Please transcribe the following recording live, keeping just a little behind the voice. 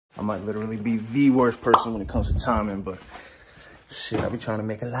I might literally be the worst person when it comes to timing, but shit, I be trying to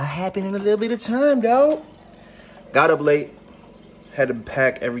make a lot happen in a little bit of time, dog. Got up late, had to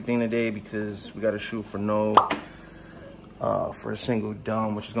pack everything today because we got to shoot for Nov for a single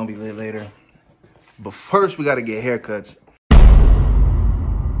dumb, which is gonna be lit later. But first, we got to get haircuts.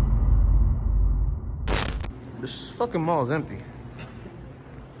 This fucking mall is empty.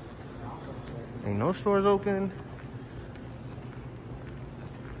 Ain't no stores open.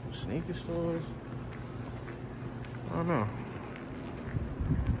 Sneaker stores. I don't know.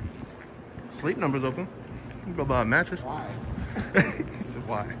 Sleep Number's open. You can go buy a mattress. Why? He said,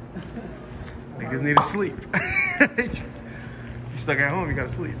 why? Niggas need to sleep. You stuck at home, you gotta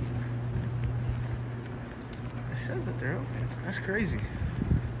sleep. It says that they're open. That's crazy.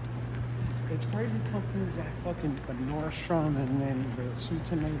 It's crazy companies like fucking Nordstrom and then the Shoe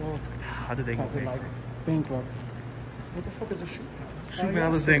Tornado. How did they go bankrupt? Like bankrupt. What the fuck is a Shoe Palace? Shoe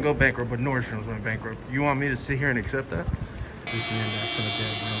Palace didn't go bankrupt, but Nordstrom's went bankrupt. You want me to sit here and accept that? This man got from the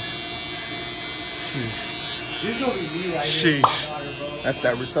bed, bro. Sheesh. This gonna be me right here. Sheesh. That's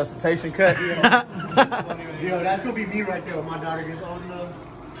that resuscitation cut. Yo, that's gonna be me right there when my daughter gets old enough.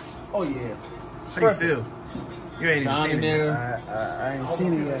 Oh yeah. How do you feel? You ain't even seen it. I ain't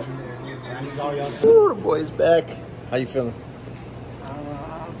seen it yet. Ooh, the boy's back. How you feeling?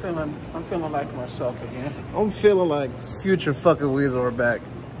 I'm feeling like myself again. I'm feeling like future fucking Weezle are back.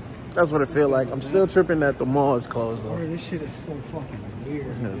 That's what it feel like. I'm still tripping that the mall is closed though. This shit is so fucking weird.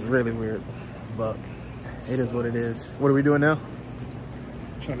 It's really weird, but it is what it is. What are we doing now?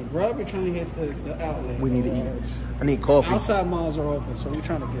 Trying to grab or trying to hit the outlet? We need to eat. I need coffee. Outside malls are open, so we're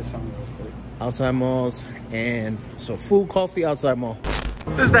trying to get something real quick. Outside malls, and so food, coffee, outside mall.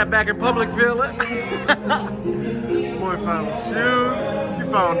 This is that back in public feeling. Boy found shoes. You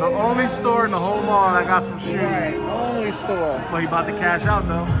found the only store in the whole mall that got some shoes. Right, only store. Well, he about to cash out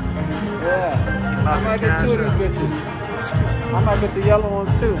though. Yeah. I might get two of these bitches. I might get the yellow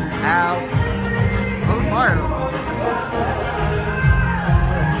ones too. Ow. On fire though.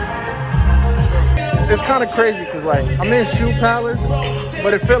 It's kind of crazy because like I'm in Shoe Palace,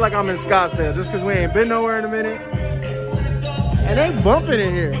 but it feel like I'm in Scottsdale just because we ain't been nowhere in a minute. And they bumping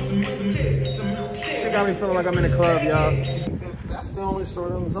in here. Shit got me feeling like I'm in a club, y'all. That's the only store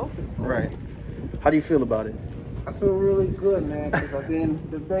that was open. Right. How do you feel about it? I feel really good, man, because I've been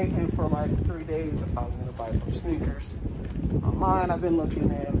debating for like 3 days if I was going to buy some sneakers. On mine, I've been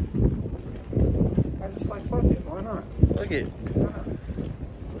looking at. I just like, fuck it, why not? Fuck it. Why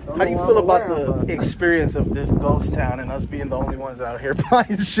not? How do you feel about the experience of this ghost town and us being the only ones out here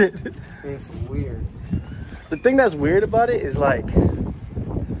buying shit? It's weird. The thing that's weird about it is like,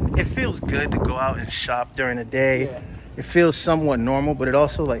 it feels good to go out and shop during the day. Yeah. It feels somewhat normal, but it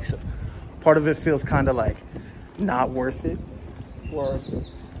also like, part of it feels kind of like not worth it. Worth it.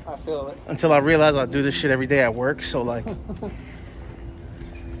 I feel it. Until I realize I do this shit every day at work, so like,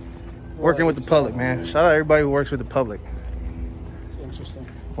 working with the public, man. Shout out everybody who works with the public. It's interesting.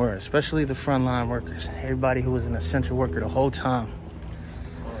 Or especially the frontline workers. Everybody who was an essential worker the whole time.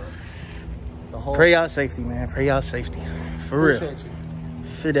 Pray y'all safety, man. Pray y'all safety. For real.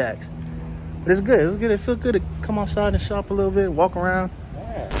 FedEx. But it's good. It was good. It feels good to come outside and shop a little bit, walk around.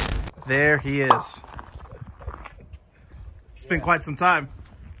 Yeah. There he is. It's been quite some time.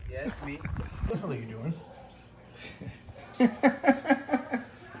 Yeah, it's me. What the hell are you doing?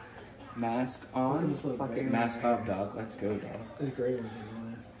 Mask on. Fucking mask off, dog. Let's go, dog. It's great.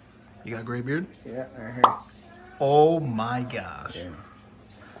 You got a gray beard? Yeah, right here. Oh my gosh. Yeah.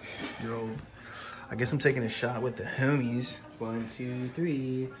 You're old. I guess I'm taking a shot with the homies. 1, 2,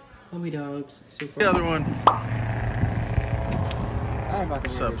 3. Homie dogs. The other one.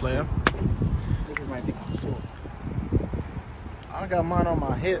 What's up, player? This is my thing. So, I got mine on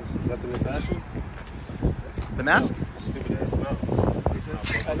my hips. Is that the fashion? The mask? stupid ass bro.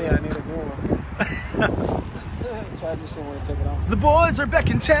 I need a good one. So I just didn't want to take it off. The boys are back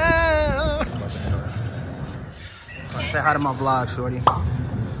in town. Say hi to my vlog, shorty.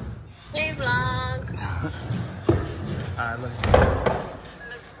 Hey, vlog. Alright, let's go.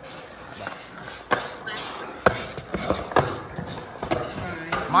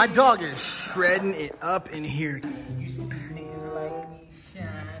 My dog is shredding it up in here. you see niggas like me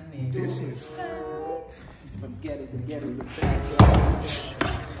shining. This is Forget it.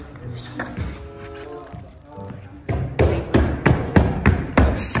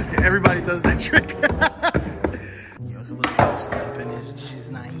 everybody does that trick. Yo, it's a little toast up in this. She's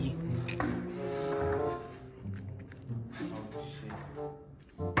naive.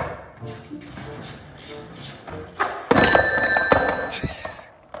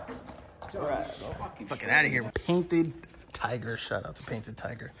 It's alright. Fucking out of here. Painted Tiger. Shout out to Painted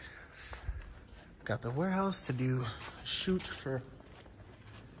Tiger. Got the warehouse to do a shoot for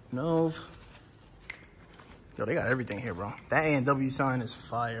Nov. Yo, they got everything here, bro. That A&W sign is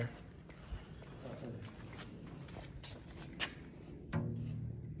fire.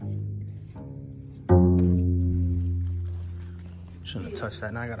 Shouldn't have touched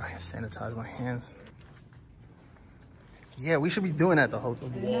that. Now I gotta sanitize my hands. Yeah, we should be doing that the whole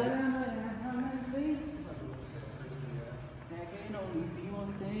time.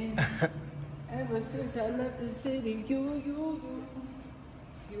 Ever since I left the city, you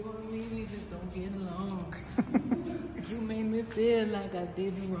and me, we just don't get along. You made me feel like I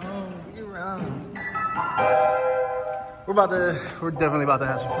did you wrong. You're wrong. We're definitely about to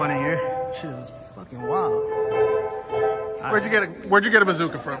have some fun in here. Shit is fucking wild. Where'd you get a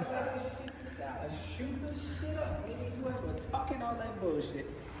bazooka from? Shoot the shit up, nigga. You ever talking all that bullshit?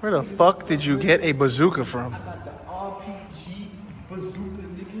 Where the fuck did you get a bazooka from? I got the RPG bazooka,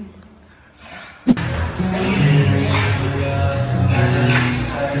 nigga.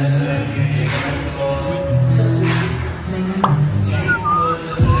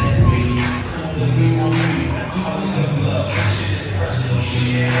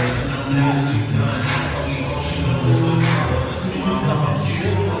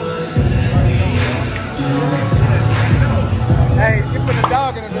 Hey, you put the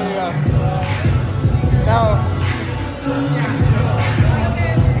dog in the video. No.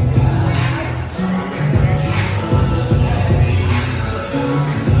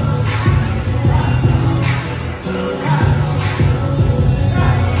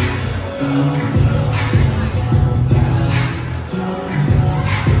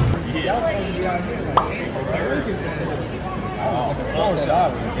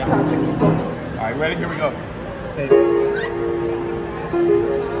 All right, ready? Here we go.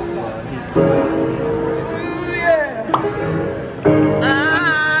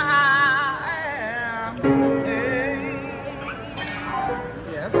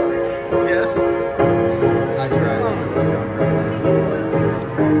 Yes. Yes. I tried.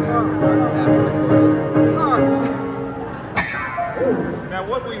 Now,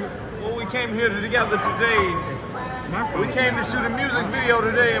 what we came here together today, we came to shoot a music video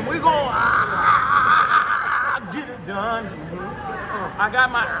today, and we go get it done. I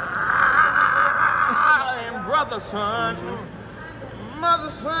got my and brother son, mother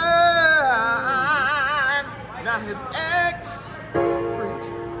son. Now his ex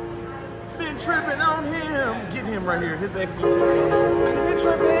been tripping on him. Get him right here. His ex been tripping on him. Been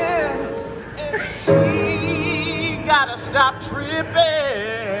tripping, and she gotta stop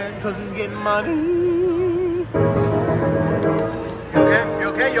tripping, cause he's getting money. You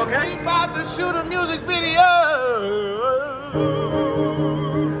okay? You okay? We about to shoot a music video,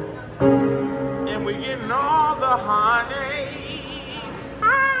 and we getting all the honey.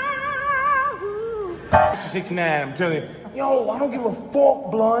 69, I'm telling you. Yo, I don't give a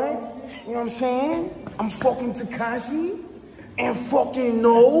fuck, blood. You know what I'm saying? I'm fucking Takashi and fucking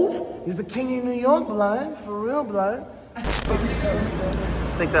Nov is the king of New York, blood. For real, blood. I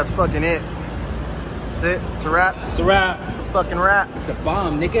think that's fucking it. That's it. It's a wrap. It's a wrap. It's a fucking wrap. It's a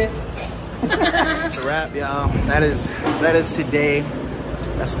bomb, nigga. It's a wrap, y'all. That is today.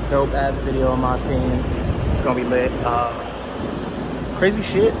 That's a dope ass video in my opinion. It's gonna be lit. Crazy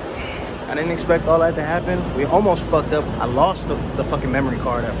shit. I didn't expect all that to happen. We almost fucked up. I lost the fucking memory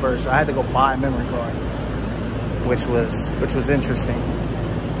card at first. So I had to go buy a memory card, which was interesting.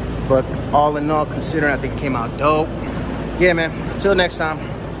 But all in all, considering, I think it came out dope. Yeah, man. Until next time.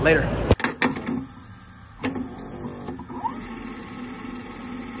 Later.